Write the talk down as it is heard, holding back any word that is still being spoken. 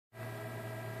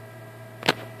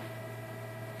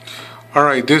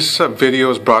Alright, this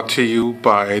video is brought to you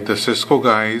by the Cisco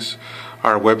guys.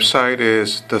 Our website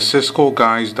is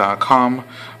theciscoguys.com.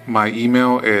 My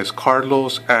email is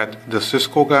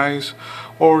carlos@theciscoguys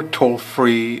or toll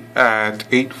free at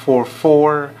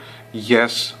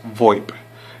 844-YES-VoIP.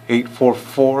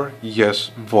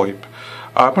 844-YES-VoIP.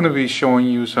 I'm going to be showing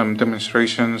you some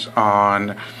demonstrations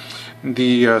on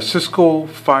the Cisco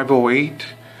 508.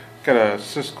 Got a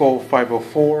Cisco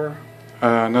 504.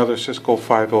 Another Cisco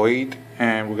 508,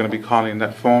 and we're going to be calling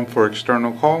that phone for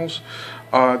external calls.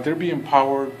 They're being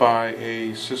powered by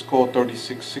a Cisco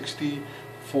 3660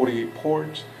 48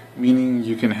 ports, meaning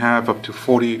you can have up to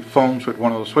 48 phones with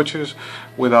one of those switches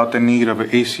without the need of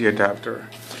an AC adapter.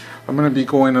 I'm going to be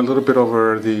going a little bit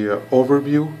over the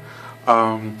overview.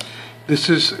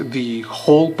 This is the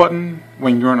hold button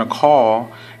when you're on a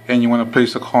call and you want to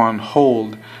place the call on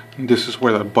hold. This is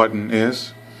where that button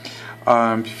is.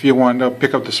 If you want to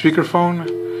pick up the speakerphone,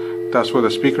 that's where the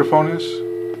speakerphone is.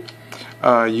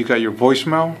 You got your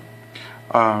voicemail.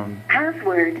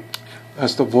 Password.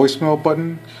 That's the voicemail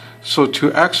button. So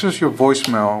to access your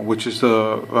voicemail, which is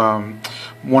the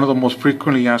one of the most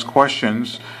frequently asked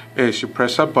questions, is you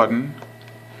press that button.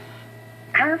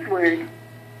 Password.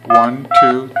 1,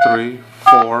 2, 3,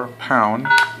 4 pound.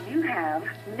 You have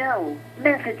no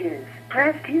messages.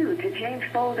 Press 2 to change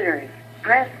folders.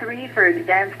 Press 3 for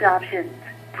advanced options.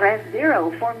 Press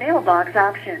 0 for mailbox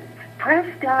options. Press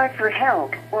star for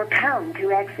help or pound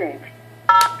to exit.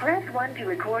 Press 1 to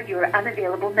record your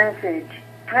unavailable message.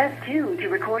 Press 2 to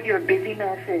record your busy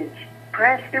message.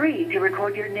 Press 3 to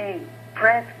record your name.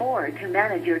 Press 4 to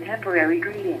manage your temporary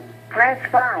greeting. Press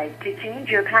 5 to change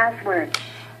your password.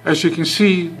 As you can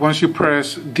see, once you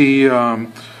press the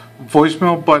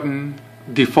voicemail button,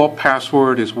 default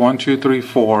password is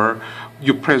 1234.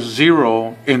 You press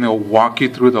 0 and it'll walk you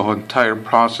through the entire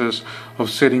process of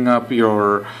setting up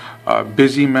your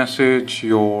busy message,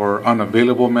 your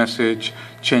unavailable message,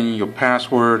 changing your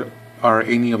password, or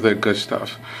any of that good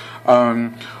stuff.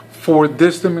 For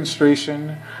this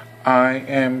demonstration, I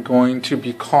am going to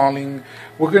be calling,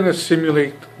 we're going to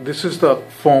simulate, this is the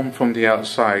phone from the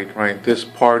outside, right? This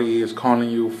party is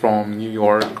calling you from New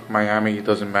York, Miami, it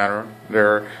doesn't matter.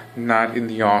 They're not in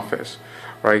the office.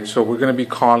 Right, so we're going to be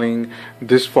calling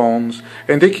these phones,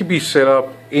 and they can be set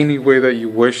up any way that you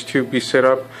wish to be set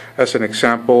up. As an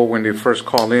example, when they first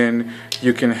call in,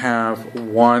 you can have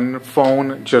one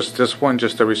phone, just this one,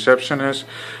 just the receptionist.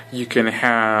 You can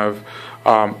have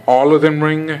all of them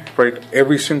ring, right?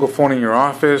 Every single phone in your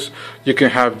office. You can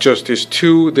have just these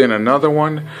two, then another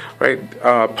one, right?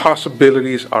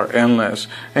 Possibilities are endless,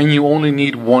 and you only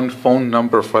need one phone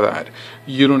number for that.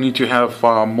 You don't need to have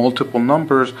multiple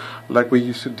numbers like we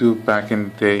used to do back in the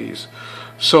days.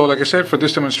 So like I said, for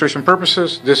this demonstration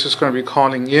purposes, this is going to be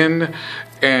calling in,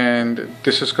 and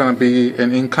this is going to be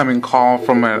an incoming call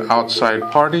from an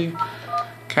outside party.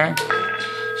 Okay,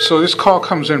 so this call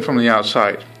comes in from the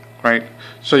outside, right?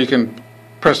 So you can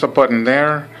press the button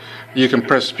there, you can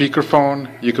press speakerphone,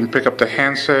 you can pick up the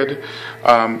handset,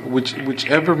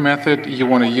 whichever method you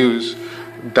want to use,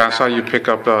 that's how you pick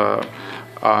up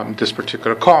this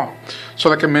particular call. So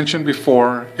like I mentioned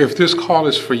before, if this call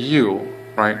is for you,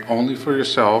 right, only for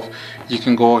yourself, you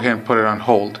can go ahead and put it on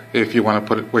hold if you want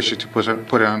to wish it to put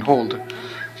it on hold.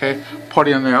 Okay,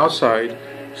 party on the outside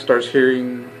starts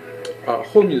hearing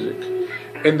hold music,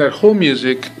 and that hold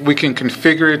music we can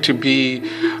configure it to be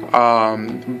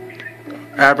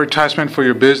advertisement for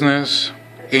your business,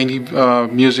 any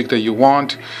music that you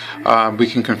want. We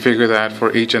can configure that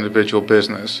for each individual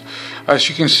business. As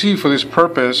you can see, for this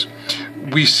purpose,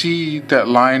 we see that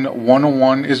line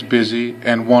 101 is busy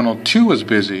and 102 is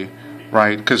busy,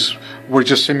 right? Because we're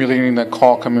just simulating that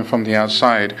call coming from the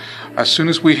outside. As soon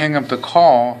as we hang up the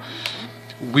call,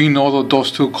 we know that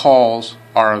those two calls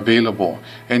are available,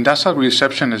 and that's how the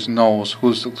receptionist knows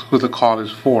who the call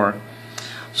is for.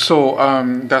 So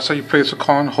that's how you place a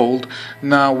call on hold.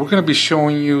 Now we're going to be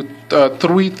showing you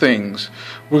three things.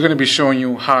 We're going to be showing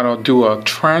you how to do a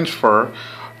transfer.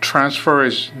 Transfer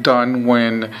is done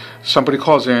when somebody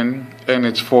calls in and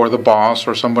it's for the boss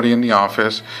or somebody in the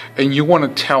office, and you want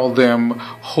to tell them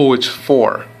who it's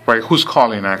for, right? Who's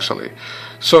calling actually.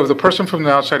 So if the person from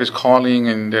the outside is calling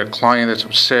and their client is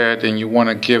upset and you want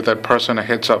to give that person a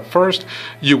heads up first,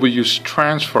 you will use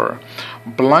transfer.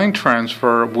 Blind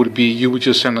transfer would be you would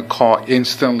just send a call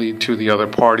instantly to the other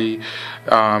party,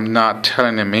 not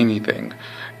telling them anything.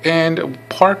 And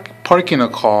parking a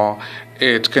call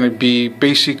It's going to be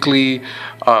basically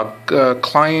a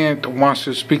client wants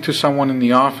to speak to someone in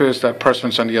the office. That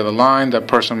person's on the other line. That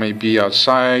person may be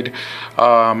outside,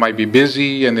 might be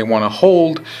busy, and they want to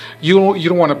hold. You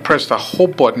don't want to press the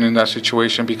hold button in that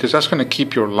situation because that's going to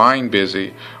keep your line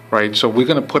busy, right? So we're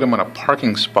going to put them in a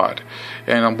parking spot,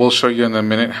 and we'll show you in a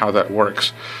minute how that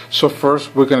works. So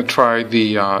first, we're going to try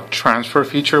the transfer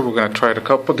feature. We're going to try it a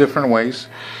couple different ways.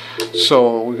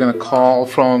 So we're going to call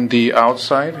from the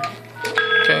outside.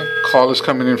 Okay, call is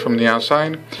coming in from the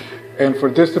outside, and for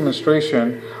this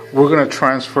demonstration we're going to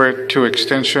transfer it to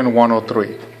extension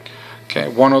 103. Okay,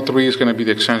 103 is going to be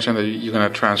the extension that you're going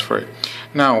to transfer it.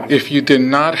 Now if you did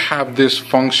not have this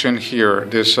function here,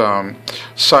 this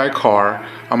sidecar,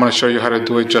 I'm going to show you how to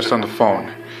do it just on the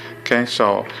phone. Okay,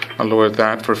 so I'll lower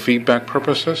that for feedback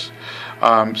purposes.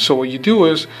 So what you do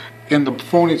is in the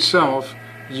phone itself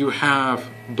you have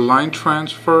blind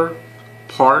transfer,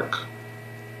 park,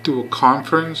 do a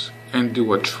conference, and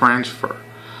do a transfer.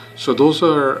 So those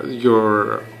are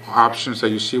your options that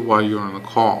you see while you're on the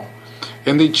call,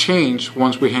 and they change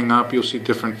once we hang up. You'll see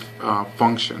different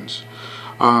functions.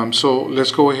 So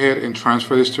let's go ahead and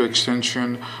transfer this to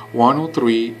extension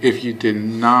 103 if you did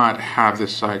not have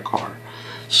this sidecar.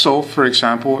 So for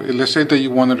example, let's say that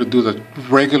you wanted to do the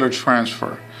regular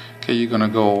transfer. Okay, you're gonna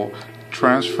go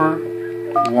transfer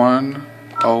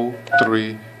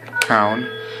 103 pound.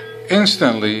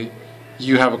 Instantly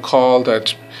you have a call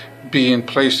that's being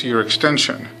placed to your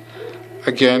extension.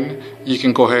 Again, you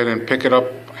can go ahead and pick it up,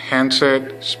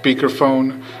 handset,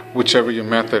 speakerphone, whichever your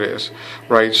method is,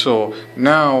 right? So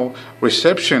now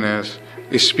receptionist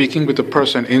is speaking with the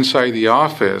person inside the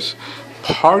office.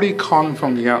 Party calling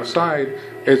from the outside,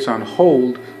 it's on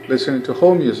hold, listening to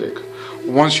hold music.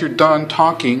 Once you're done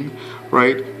talking,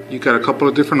 right, you got a couple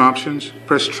of different options.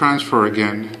 Press transfer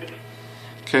again.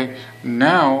 Okay,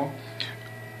 now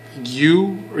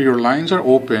your lines are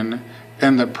open,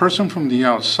 and the person from the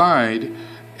outside,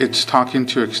 it's talking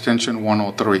to extension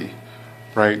 103,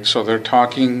 right? So they're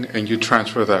talking and you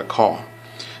transfer that call.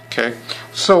 Okay,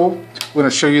 so we're going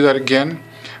to show you that again,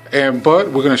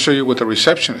 but we're going to show you with the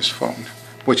receptionist phone,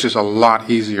 which is a lot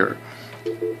easier.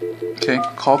 Okay,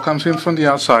 call comes in from the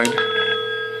outside,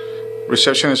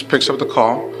 receptionist picks up the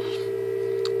call,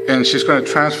 and she's going to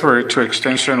transfer it to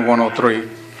extension 103.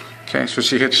 Okay, so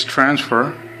she hits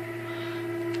transfer,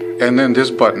 and then this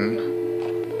button,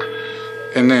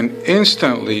 and then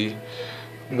instantly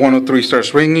 103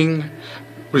 starts ringing.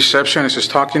 Receptionist is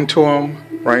talking to him,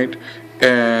 right?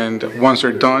 And once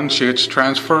they're done, she hits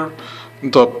transfer.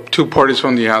 The two parties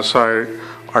from the outside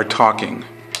are talking.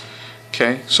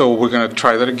 Okay, so we're going to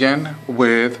try that again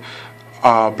with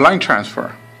blind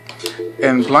transfer.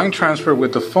 And blind transfer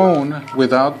with the phone,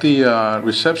 without the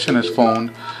receptionist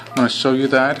phone, I'm going to show you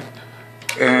that,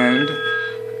 and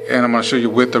I'm going to show you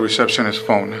with the receptionist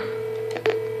phone.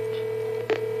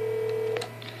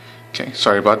 Okay,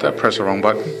 sorry about that, press the wrong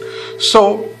button.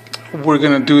 So we're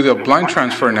going to do the blind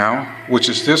transfer now, which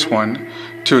is this one,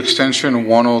 to extension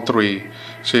 103.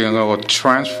 So you're going to go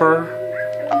transfer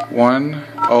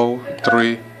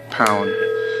 103 pound.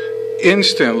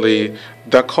 Instantly,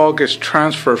 that call gets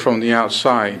transferred from the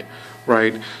outside,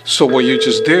 right? So what you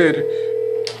just did,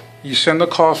 you send the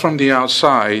call from the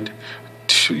outside,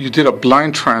 you did a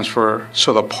blind transfer,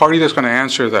 so the party that's going to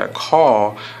answer that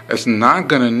call is not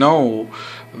going to know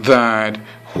that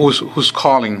who's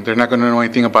calling. They're not going to know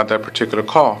anything about that particular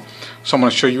call. So I'm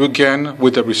going to show you again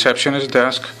with the receptionist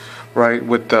desk, right,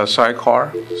 with the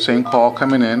sidecar, same call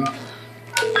coming in,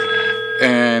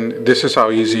 and this is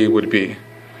how easy it would be.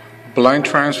 Blind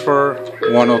transfer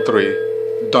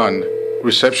 103, done.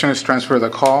 Receptionist transfer the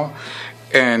call,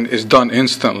 and it's done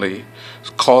instantly.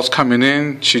 Calls coming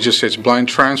in, she just hits blind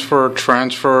transfer,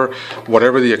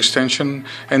 whatever the extension,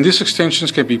 and these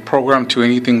extensions can be programmed to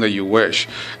anything that you wish.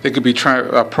 They could be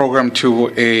programmed to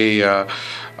a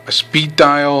speed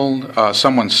dial,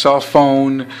 someone's cell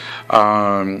phone,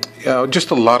 just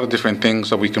a lot of different things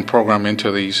that we can program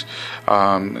into these,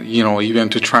 even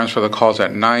to transfer the calls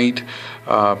at night,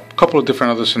 a couple of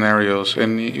different other scenarios.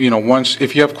 And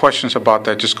if you have questions about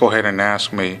that, just go ahead and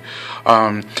ask me.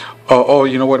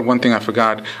 You know what, one thing I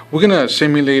forgot, we're going to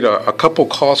simulate a couple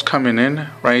calls coming in,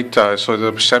 right? So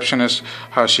the receptionist,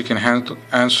 how she can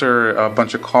answer a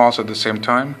bunch of calls at the same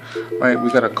time, right?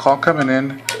 We got a call coming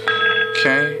in.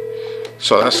 Okay,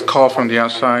 so that's a call from the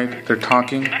outside. They're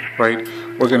talking, right?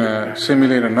 We're going to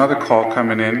simulate another call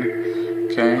coming in.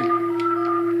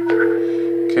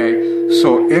 Okay,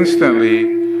 so instantly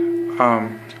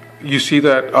you see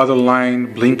that other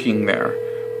line blinking there,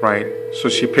 right? So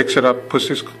she picks it up,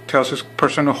 tells this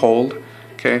person to hold.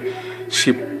 Okay,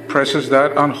 she presses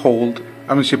that on hold,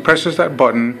 she presses that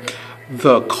button,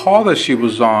 the call that she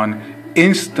was on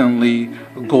instantly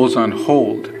goes on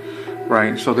hold,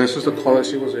 right? So this is the call that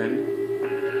she was in.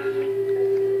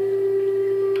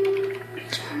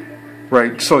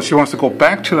 Right, so she wants to go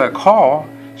back to that call.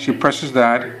 She presses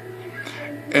that,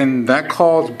 and that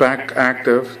call is back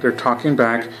active. They're talking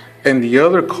back, and the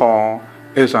other call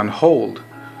is on hold,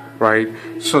 right?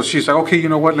 So she's like, okay, you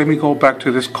know what? Let me go back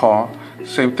to this call.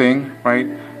 Same thing, right?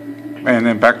 And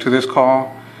then back to this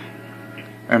call,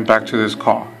 and back to this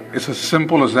call. It's as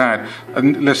simple as that.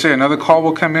 Let's say another call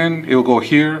will come in. It will go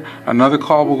here. Another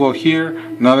call will go here.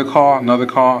 Another call. Another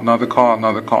call. Another call.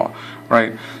 Another call.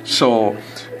 Right. So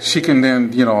she can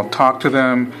then, talk to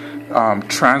them,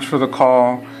 transfer the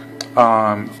call,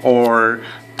 or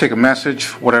take a message,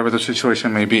 whatever the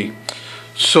situation may be.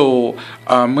 So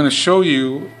I'm going to show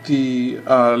you the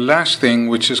last thing,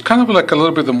 which is kind of like a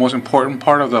little bit the most important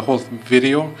part of the whole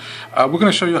video. We're going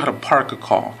to show you how to park a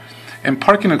call. And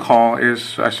parking a call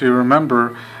is, as you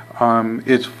remember,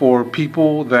 it's for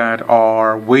people that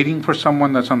are waiting for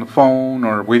someone that's on the phone,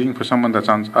 or waiting for someone that's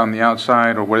on the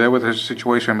outside, or whatever the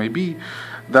situation may be.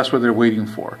 That's what they're waiting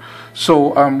for.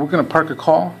 So we're going to park a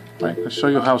call. Right? I'll show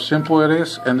you how simple it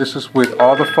is. And this is with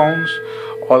all the phones.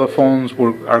 All the phones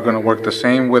are going to work the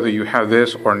same, whether you have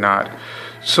this or not.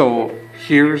 So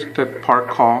here's the park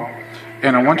call.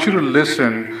 And I want you to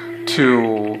listen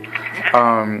to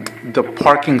the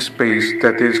parking space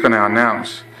that it's going to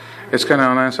announce. It's going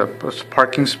to announce a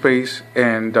parking space,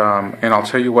 and I'll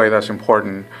tell you why that's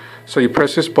important. So you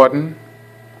press this button.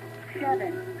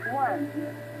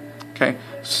 71. Okay,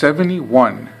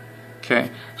 71. Okay,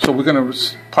 so we're going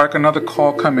to park another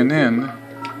call coming in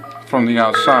from the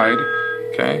outside.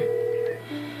 Okay,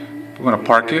 we're going to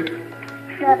park it.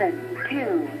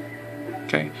 72.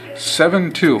 Okay,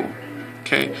 72.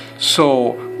 Okay,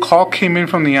 so call came in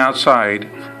from the outside.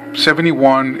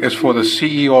 71 is for the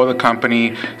CEO of the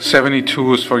company.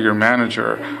 72 is for your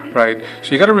manager, right?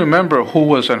 So you got to remember who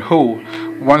was and who.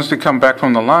 Once they come back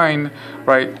from the line,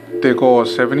 right, they go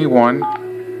 71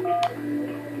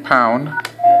 pound.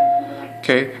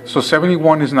 Okay, so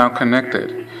 71 is now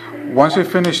connected. Once they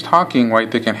finish talking, right,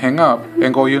 they can hang up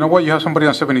and go, you know what, you have somebody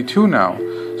on 72 now.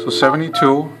 So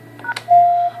 72,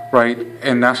 right,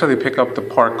 and that's how they pick up the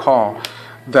park call.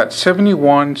 That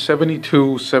 71,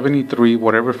 72, 73,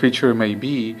 whatever feature it may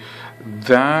be,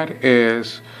 that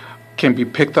can be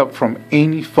picked up from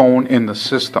any phone in the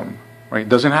system, right? It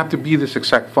doesn't have to be this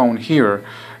exact phone here.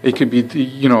 It could be, it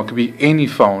could be any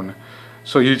phone.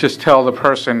 So you just tell the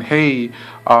person, hey,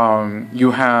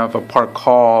 you have a park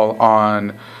call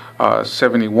on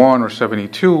 71 or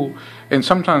 72. And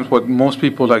sometimes what most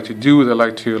people like to do, they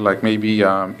like to maybe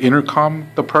intercom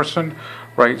the person,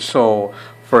 right? So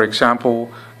for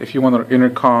example, if you want an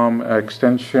intercom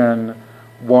extension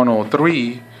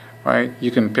 103, right, you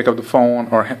can pick up the phone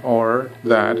or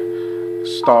that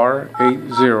star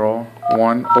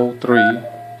 80103,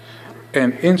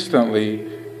 and instantly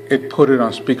it put it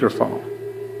on speakerphone.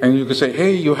 And you can say,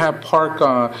 hey, you have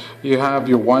you have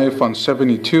your wife on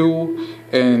 72,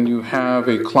 and you have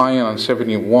a client on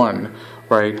 71,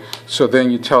 right? So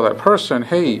then you tell that person,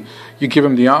 hey, you give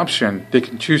them the option. They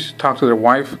can choose to talk to their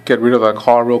wife, get rid of that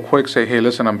call real quick, say, hey,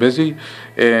 listen, I'm busy,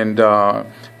 and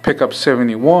pick up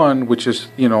 71, which is,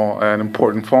 an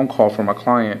important phone call from a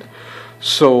client.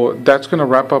 So that's going to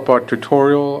wrap up our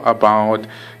tutorial about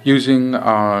using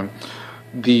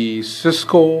the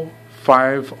Cisco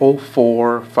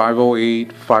 504,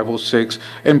 508, 506.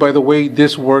 And by the way,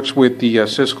 this works with the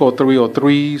Cisco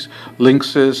 303s,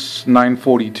 linksys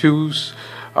 942s,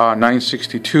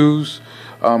 962s.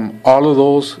 All of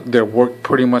those, they work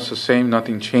pretty much the same.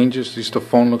 Nothing changes. Just the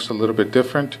phone looks a little bit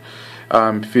different.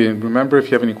 If you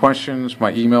have any questions,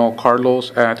 my email,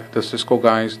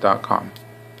 carlos@theciscoguys.com.